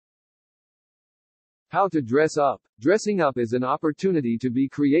How to dress up. Dressing up is an opportunity to be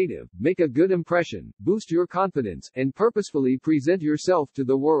creative, make a good impression, boost your confidence, and purposefully present yourself to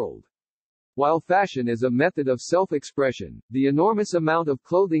the world. While fashion is a method of self-expression, the enormous amount of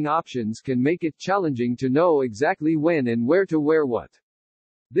clothing options can make it challenging to know exactly when and where to wear what.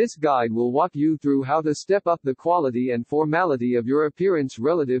 This guide will walk you through how to step up the quality and formality of your appearance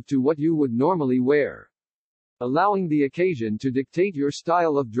relative to what you would normally wear, allowing the occasion to dictate your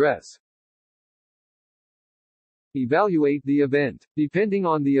style of dress. Evaluate the event. Depending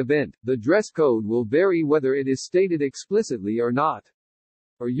on the event, the dress code will vary whether it is stated explicitly or not.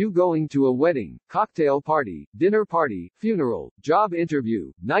 Are you going to a wedding, cocktail party, dinner party, funeral, job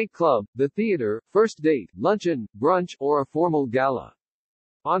interview, nightclub, the theater, first date, luncheon, brunch, or a formal gala?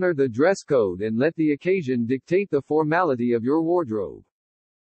 Honor the dress code and let the occasion dictate the formality of your wardrobe.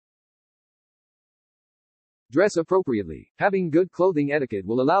 Dress appropriately. Having good clothing etiquette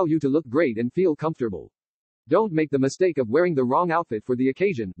will allow you to look great and feel comfortable. Don't make the mistake of wearing the wrong outfit for the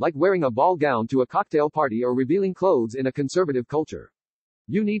occasion, like wearing a ball gown to a cocktail party or revealing clothes in a conservative culture.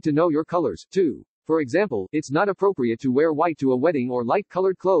 You need to know your colors, too. For example, it's not appropriate to wear white to a wedding or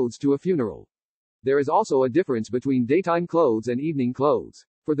light-colored clothes to a funeral. There is also a difference between daytime clothes and evening clothes.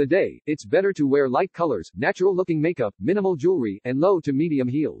 For the day, it's better to wear light colors, natural-looking makeup, minimal jewelry, and low to medium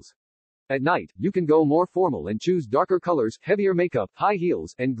heels. At night, you can go more formal and choose darker colors, heavier makeup, high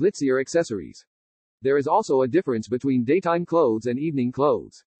heels, and glitzier accessories. There is also a difference between daytime clothes and evening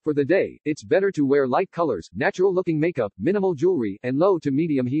clothes. For the day, it's better to wear light colors, natural-looking makeup, minimal jewelry, and low to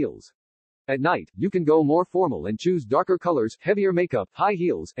medium heels. At night, you can go more formal and choose darker colors, heavier makeup, high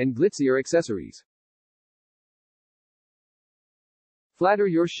heels, and glitzier accessories. Flatter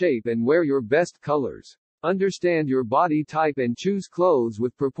your shape and wear your best colors. Understand your body type and choose clothes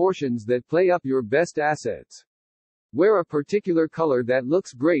with proportions that play up your best assets. Wear a particular color that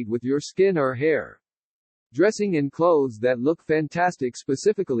looks great with your skin or hair. Dressing in clothes that look fantastic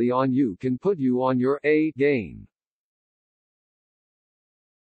specifically on you can put you on your A game.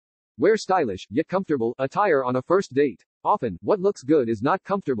 Wear stylish, yet comfortable, attire on a first date. Often, what looks good is not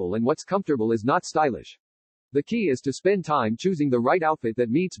comfortable and what's comfortable is not stylish. The key is to spend time choosing the right outfit that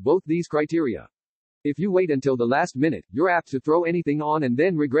meets both these criteria. If you wait until the last minute, you're apt to throw anything on and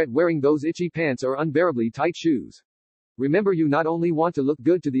then regret wearing those itchy pants or unbearably tight shoes. Remember, you not only want to look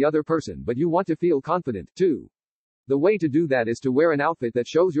good to the other person but you want to feel confident, too. The way to do that is to wear an outfit that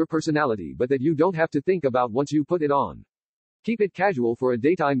shows your personality but that you don't have to think about once you put it on. Keep it casual for a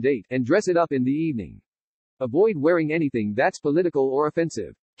daytime date, and dress it up in the evening. Avoid wearing anything that's political or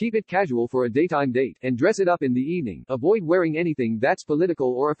offensive. Keep it casual for a daytime date, and dress it up in the evening. Avoid wearing anything that's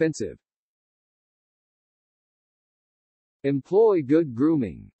political or offensive. Employ good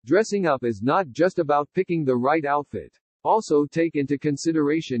grooming. Dressing up is not just about picking the right outfit. Also take into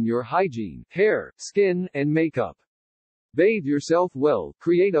consideration your hygiene, hair, skin, and makeup. Bathe yourself well,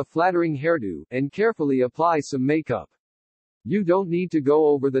 create a flattering hairdo, and carefully apply some makeup. You don't need to go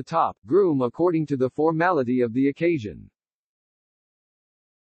over the top. Groom according to the formality of the occasion.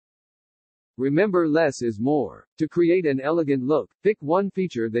 Remember, less is more. To create an elegant look, pick one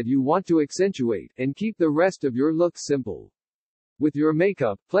feature that you want to accentuate, and keep the rest of your look simple. With your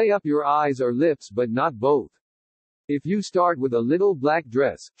makeup, play up your eyes or lips but not both. If you start with a little black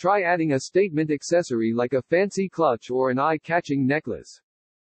dress, try adding a statement accessory like a fancy clutch or an eye-catching necklace.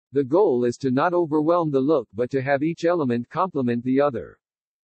 The goal is to not overwhelm the look but to have each element complement the other.